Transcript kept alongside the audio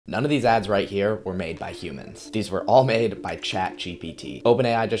None of these ads right here were made by humans. These were all made by ChatGPT.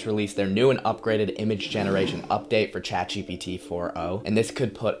 OpenAI just released their new and upgraded image generation update for ChatGPT 4.0, and this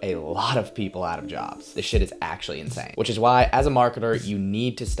could put a lot of people out of jobs. This shit is actually insane, which is why as a marketer, you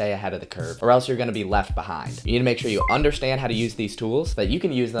need to stay ahead of the curve or else you're gonna be left behind. You need to make sure you understand how to use these tools so that you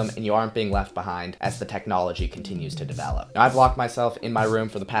can use them and you aren't being left behind as the technology continues to develop. Now, I've locked myself in my room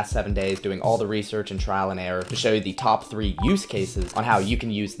for the past 7 days doing all the research and trial and error to show you the top 3 use cases on how you can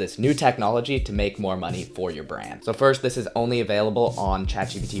use this new technology to make more money for your brand. So first, this is only available on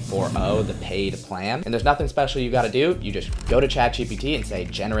ChatGPT 4.0, the paid plan. And there's nothing special you gotta do. You just go to ChatGPT and say,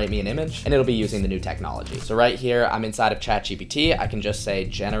 generate me an image, and it'll be using the new technology. So right here, I'm inside of ChatGPT. I can just say,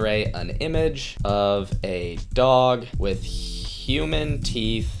 generate an image of a dog with human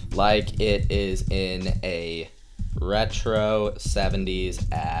teeth like it is in a retro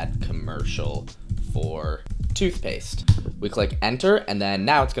 70s ad commercial for toothpaste. We click enter, and then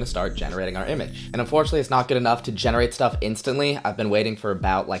now it's gonna start generating our image. And unfortunately, it's not good enough to generate stuff instantly. I've been waiting for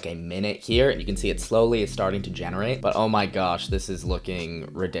about like a minute here, and you can see it slowly is starting to generate, but oh my gosh, this is looking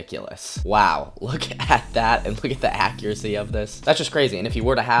ridiculous. Wow, look at that, and look at the accuracy of this. That's just crazy. And if you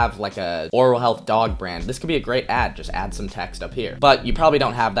were to have like a oral health dog brand, this could be a great ad. Just add some text up here. But you probably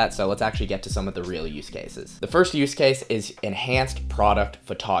don't have that, so let's actually get to some of the real use cases. The first use case is enhanced product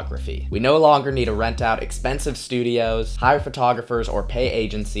photography. We no longer need to rent out expensive studios, hire photographers, or pay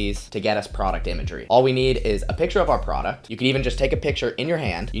agencies to get us product imagery. All we need is a picture of our product. You can even just take a picture in your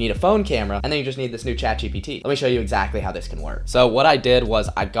hand. You need a phone camera, and then you just need this new ChatGPT. Let me show you exactly how this can work. So what I did was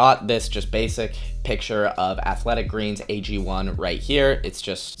I got this just basic picture of Athletic Greens AG1 right here. It's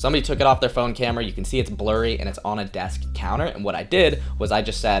just somebody took it off their phone camera. You can see it's blurry and it's on a desk counter. And what I did was I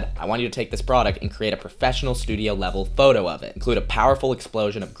just said, I want you to take this product and create a professional studio level photo of it. Include a powerful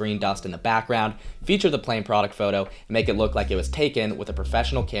explosion of green dust in the background, feature the plain product photo, and make it look like it was taken with a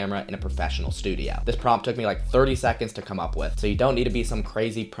professional camera in a professional studio. This prompt took me like 30 seconds to come up with. So you don't need to be some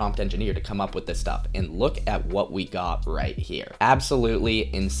crazy prompt engineer to come up with this stuff. And look at what we got right here.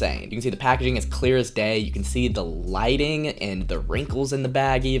 Absolutely insane. You can see the packaging is clear as day. You can see the lighting and the wrinkles in the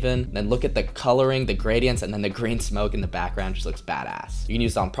bag even. And then look at the coloring, the gradients, and then the green smoke in the background just looks badass. You can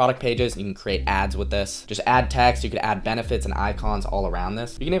use it on product pages. You can create ads with this. Just add text. You could add benefits and icons all around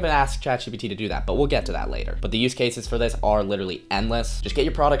this. You can even ask ChatGPT to do that, but we'll get to that later. But the use cases for this are literally endless. Just get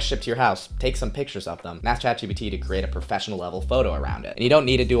your products shipped to your house, take some pictures of them, and ask ChatGPT to create a professional level photo around it. And you don't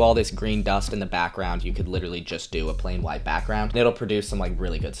need to do all this green dust in the background. You could literally just do a plain white background and it'll produce some like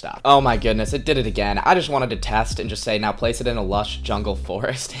really good stuff. Oh my goodness, it did it again. I just wanted to test and just say, now place it in a lush jungle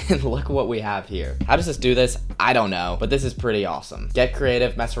forest and look what we have here. How does this do this? I don't know, but this is pretty awesome. Get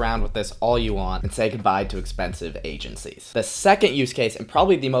creative, mess around with this all you want, and say goodbye to expensive agencies. The second use case, and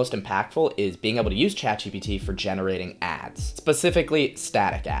probably the most impactful, is being able to use ChatGPT for generating ads, specifically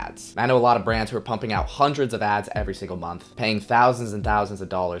static ads. I know a lot of brands who are pumping out hundreds of ads every single month, paying thousands and thousands of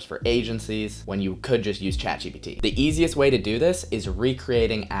dollars for agencies when you could just use ChatGPT. The easiest way to do this is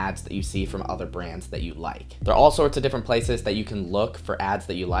recreating ads that you see from other brands that you like. There are all sorts of different places that you can look for ads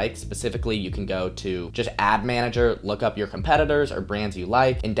that you like. Specifically, you can go to just Ad Manager, look up your competitors or brands you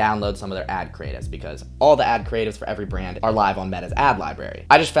like, and download some of their ad creatives because all the ad creatives for every brand are live on Meta's ad library.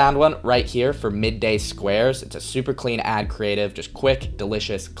 I just found one right here for Midday Squares. It's a super clean ad creative, just quick,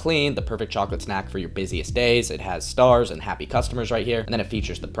 delicious, clean, the perfect chocolate snack for your busiest days. It has stars and happy customers right here, and then it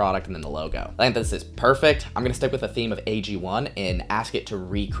features the product and then the logo. I think this is perfect. I'm gonna stick with the theme of AG1 and ask it to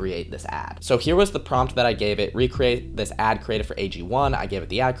recreate this ad. So here was the prompt that I gave it: recreate this ad creative for AG1. I gave it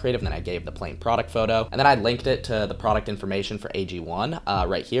the ad creative, and then I gave the plain product photo, and then I linked it to the product information for AG1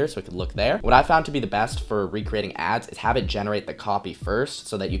 right here, so it could look there. What I found to be the best for recreating ads is have it generate the copy first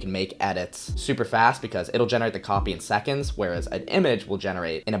so that you can make edits super fast, because it'll generate the copy in seconds, whereas an image will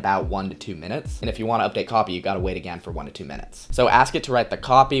generate in about 1 to 2 minutes. And if you want to update copy, you got to wait again for 1 to 2 minutes. So ask it to write the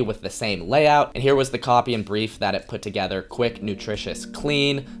copy with the same layout, and here was the copy and brief that it put together: quick, nutritious,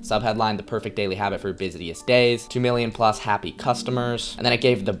 clean, subheadline, the perfect daily habit for busiest days, 2 million plus happy customers. And then it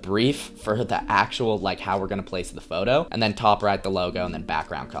gave the brief for the actual like how we're going to place the photo, and then top right the logo, and then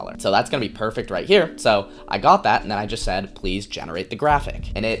background color. So that's going to be perfect right here. So I got that, and then I just said, please generate the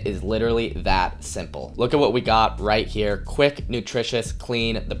graphic, and it is literally that simple. Look at what we got right here: quick, nutritious,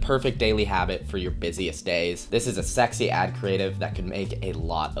 clean, the perfect daily habit for your busiest days. This is a sexy ad creative that could make a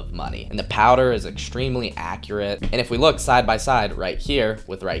lot of money, and the powder is extremely accurate. And if we look side by side right here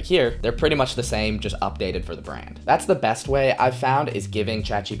with right here, they're pretty much the same, just updated for the brand. That's the best way I've found, is giving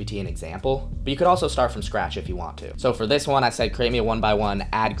ChatGPT an example, but you could also start from scratch if you want to. So for this one, I said, create me a 1x1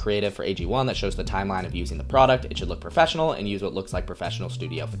 ad creative for AG1 that shows the timeline of using the product. It should look professional and use what looks like professional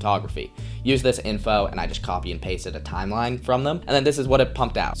studio photography. Use this info info and I just copy and pasted a timeline from them. And then this is what it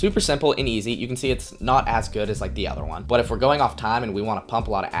pumped out. Super simple and easy. You can see it's not as good as like the other one, but if we're going off time and we want to pump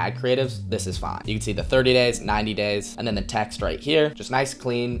a lot of ad creatives, this is fine. You can see the 30 days, 90 days, and then the text right here, just nice,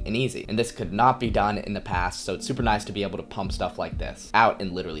 clean, and easy. And this could not be done in the past, so it's super nice to be able to pump stuff like this out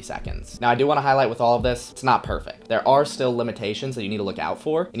in literally seconds. Now, I do want to highlight with all of this, it's not perfect. There are still limitations that you need to look out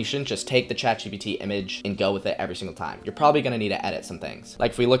for, and you shouldn't just take the ChatGPT image and go with it every single time. You're probably going to need to edit some things.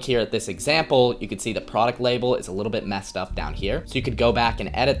 Like if we look here at this example, you can see the product label is a little bit messed up down here. So you could go back and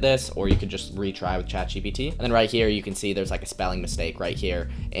edit this, or you could just retry with ChatGPT. And then right here, you can see there's like a spelling mistake right here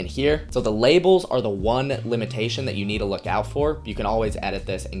and here. So the labels are the one limitation that you need to look out for. You can always edit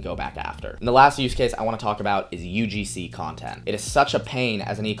this and go back after. And the last use case I want to talk about is UGC content. It is such a pain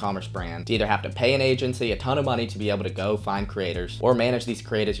as an e-commerce brand to either have to pay an agency a ton of money to be able to go find creators or manage these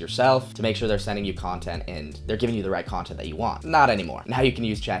creators yourself to make sure they're sending you content and they're giving you the right content that you want. Not anymore. Now you can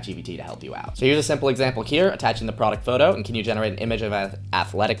use ChatGPT to help you out. So here's a simple example here, attaching the product photo, and can you generate an image of an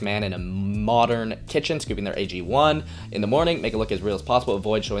athletic man in a modern kitchen scooping their AG1 in the morning, make it look as real as possible,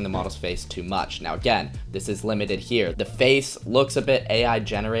 avoid showing the model's face too much. Now again, this is limited here. The face looks a bit AI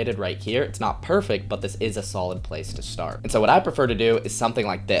generated right here. It's not perfect, but this is a solid place to start. And so what I prefer to do is something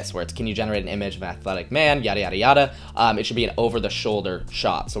like this, where it's, can you generate an image of an athletic man, yada, yada, yada. It should be an over the shoulder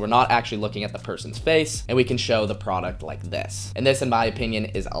shot. So we're not actually looking at the person's face, and we can show the product like this. And this, in my opinion,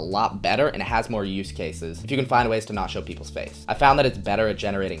 is a lot better, and it has more use cases if you can find ways to not show people's face. I found that it's better at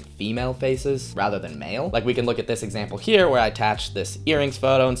generating female faces rather than male. Like we can look at this example here where I attached this earrings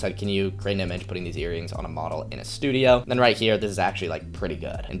photo and said, can you create an image putting these earrings on a model in a studio? And then right here, this is actually like pretty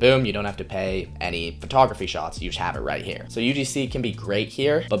good. And boom, you don't have to pay any photography shots. You just have it right here. So UGC can be great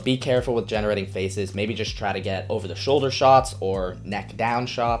here, but be careful with generating faces. Maybe just try to get over the shoulder shots or neck down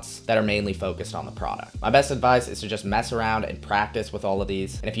shots that are mainly focused on the product. My best advice is to just mess around and practice with all of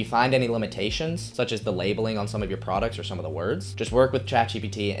these. And if you find any limitations, such as the labeling on some of your products or some of the words, just work with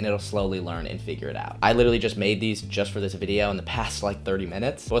ChatGPT and it'll slowly learn and figure it out. I literally just made these just for this video in the past like 30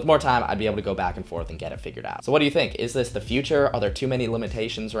 minutes. But with more time, I'd be able to go back and forth and get it figured out. So what do you think? Is this the future? Are there too many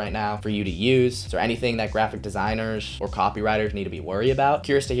limitations right now for you to use? Is there anything that graphic designers or copywriters need to be worried about?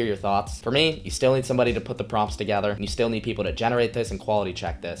 Curious to hear your thoughts. For me, you still need somebody to put the prompts together, and you still need people to generate this and quality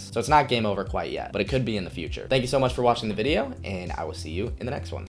check this. So it's not game over quite yet, but it could be in the future. Thank you so much for watching the video, and I will see you in the next one.